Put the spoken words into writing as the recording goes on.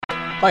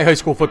Hi, high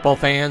school football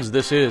fans.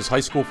 This is High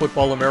School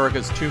Football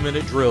America's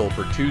 2-Minute Drill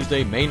for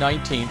Tuesday, May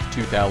 19th,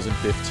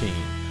 2015.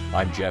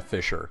 I'm Jeff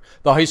Fisher.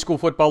 The High School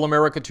Football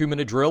America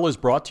 2-Minute Drill is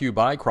brought to you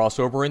by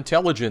Crossover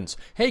Intelligence.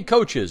 Hey,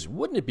 coaches,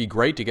 wouldn't it be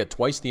great to get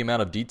twice the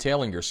amount of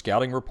detail in your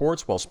scouting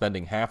reports while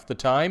spending half the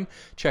time?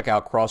 Check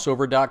out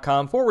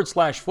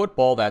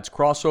crossover.com/football. That's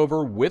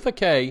crossover with a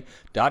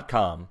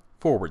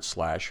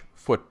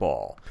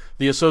K.com/football.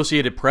 The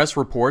Associated Press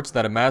reports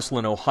that a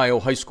Massillon,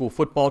 Ohio high school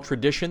football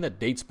tradition that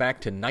dates back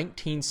to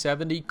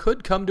 1970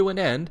 could come to an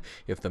end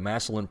if the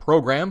Massillon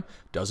program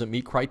doesn't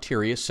meet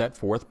criteria set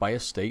forth by a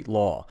state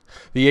law.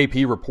 The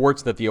AP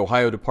reports that the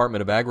Ohio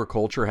Department of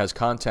Agriculture has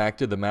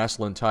contacted the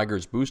Massillon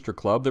Tigers Booster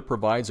Club that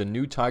provides a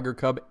new Tiger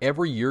Cub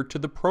every year to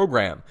the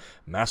program.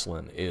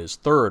 Massillon is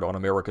third on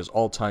America's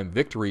all-time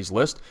victories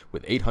list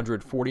with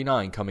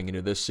 849 coming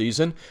into this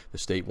season. The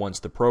state wants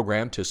the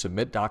program to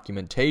submit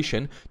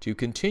documentation to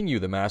continue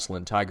the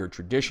Massillon Tiger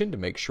tradition to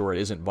make sure it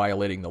isn't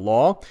violating the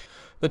law.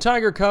 The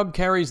Tiger Cub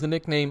carries the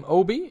nickname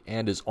Obi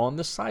and is on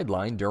the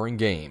sideline during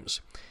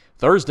games.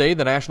 Thursday,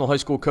 the National High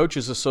School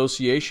Coaches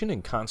Association,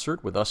 in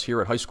concert with us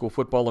here at High School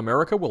Football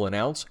America, will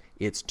announce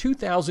its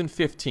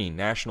 2015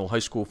 National High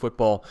School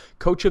Football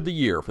Coach of the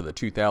Year for the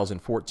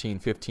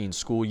 2014-15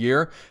 school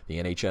year. The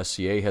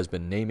NHSCA has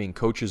been naming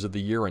Coaches of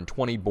the Year in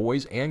 20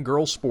 boys and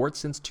girls sports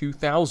since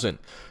 2000.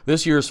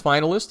 This year's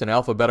finalists in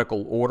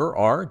alphabetical order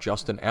are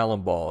Justin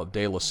Allenbaugh of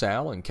De La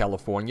Salle in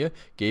California,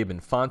 Gabe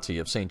Infante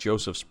of St.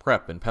 Joseph's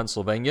Prep in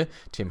Pennsylvania,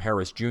 Tim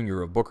Harris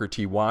Jr. of Booker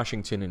T.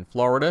 Washington in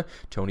Florida,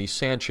 Tony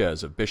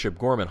Sanchez of Bishop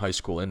Gorman High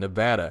School in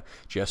Nevada,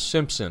 Jess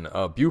Simpson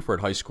of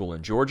Buford High School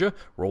in Georgia,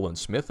 Roland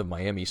Smith of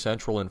Miami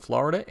Central in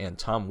Florida, and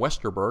Tom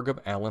Westerberg of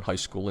Allen High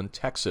School in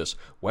Texas.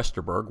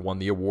 Westerberg won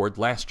the award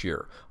last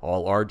year.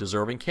 All are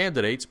deserving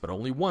candidates, but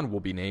only one will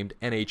be named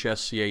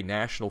NHSCA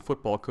National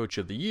Football Coach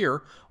of the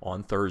Year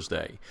on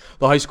Thursday.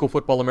 The High School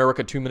Football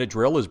America 2-Minute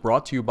Drill is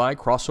brought to you by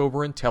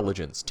Crossover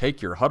Intelligence.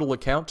 Take your huddle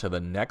account to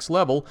the next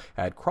level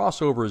at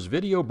Crossover's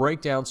video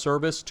breakdown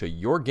service to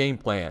your game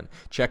plan.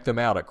 Check them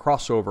out at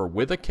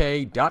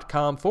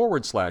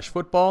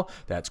crossoverwithak.com/football.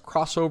 That's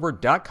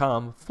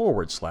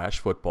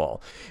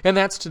crossover.com/football. And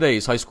that's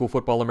today's High School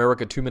Football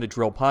America 2-Minute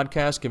Drill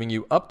podcast, giving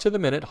you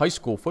up-to-the-minute high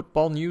school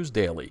football news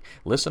daily.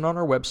 Listen on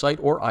our website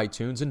or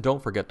iTunes, and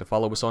don't forget to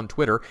follow us on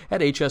Twitter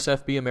at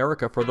HSFB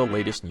America for the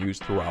latest news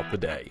throughout the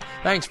day.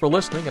 Thanks for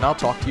listening, and I'll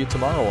talk to you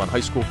tomorrow on High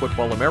School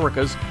Football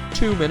America's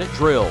 2-Minute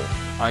Drill.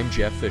 I'm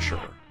Jeff Fisher.